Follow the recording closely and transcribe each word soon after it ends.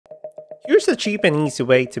Here's a cheap and easy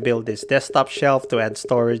way to build this desktop shelf to add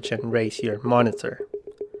storage and raise your monitor.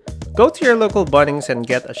 Go to your local Bunnings and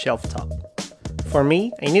get a shelf top. For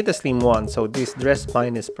me, I need a slim one, so this dress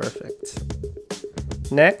spine is perfect.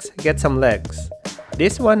 Next, get some legs.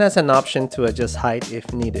 This one has an option to adjust height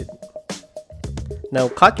if needed. Now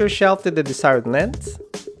cut your shelf to the desired length.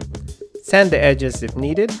 Sand the edges if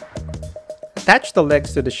needed. Attach the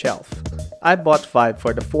legs to the shelf. I bought 5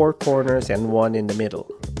 for the 4 corners and 1 in the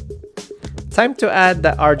middle. Time to add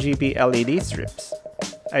the RGB LED strips.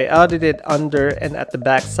 I added it under and at the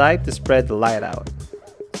back side to spread the light out.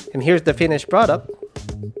 And here's the finished product.